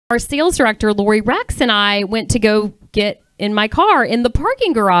Our sales director, Lori Rex, and I went to go get in my car in the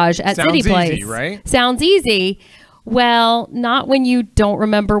parking garage at City Place. Sounds easy, right? Sounds easy. Well, not when you don't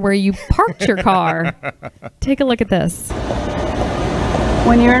remember where you parked your car. Take a look at this.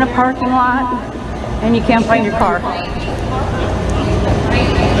 When you're in a parking lot and you can't find your car.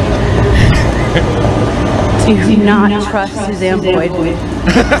 Do not trust Suzanne Boyd.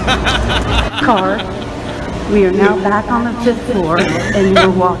 Car. We are now back on the 5th floor and you're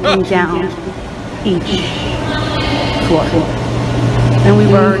walking down each floor. And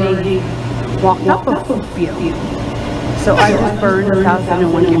we've already walked up a few. So I just burned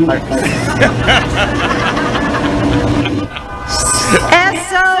 1,001 calories.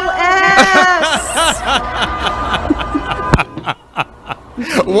 SOS!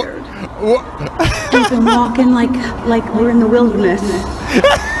 We've been walking like we're in the wilderness,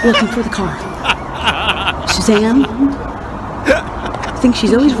 looking for the car. Suzanne thinks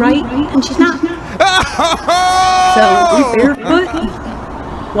she's always right, and she's not. So I'm barefoot,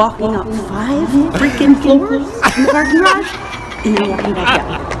 walking up 5 freaking floors in the parking garage, and then walking back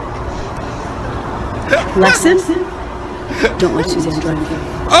down. Lesson: don't let Suzanne drive you.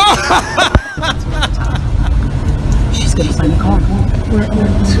 She's gonna find the car. We're on 2.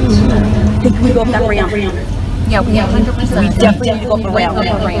 I think we go up that ramp. Yeah, we 100%. We definitely need to go up the ramp.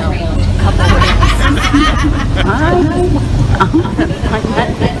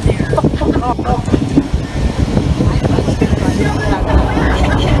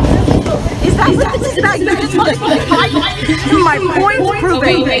 Is that what this is about? You just want to my point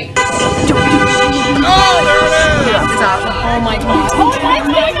proving. Oh, there it is! Oh my God. Oh my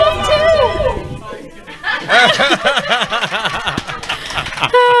God, too.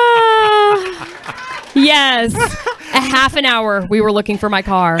 Yes. A half an hour we were looking for my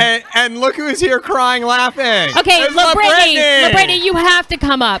car. And look who's here crying, laughing. Okay, It's LaBrittany, you have to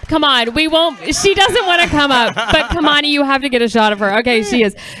come up. Come on. We won't. She doesn't want to come up. But Kamani, you have to get a shot of her. Okay, she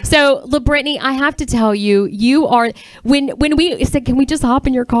is. So, LaBrittany, I have to tell you, you are, when we said, can we just hop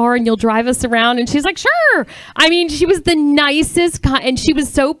in your car and you'll drive us around? And she's like, sure. I mean, she was the nicest, and she was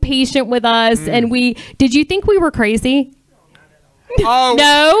so patient with us. And did you think we were crazy? Oh.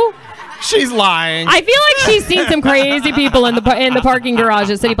 No? She's lying. I feel like she's seen some crazy people in the parking garage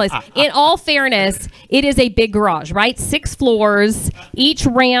at City Place. In all fairness, it is a big garage, right? 6 floors, each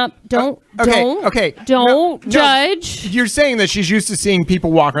ramp. Don't judge. You're saying that she's used to seeing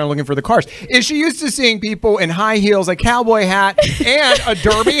people walk around looking for the cars. Is she used to seeing people in high heels, a cowboy hat, and a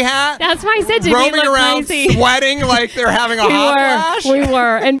derby hat? That's why I said to roaming around, crazy. Sweating like they're having a hot flash? We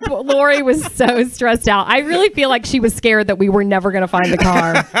were. And Lori was so stressed out. I really feel like she was scared that we were never going to find the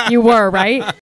car. You were, right?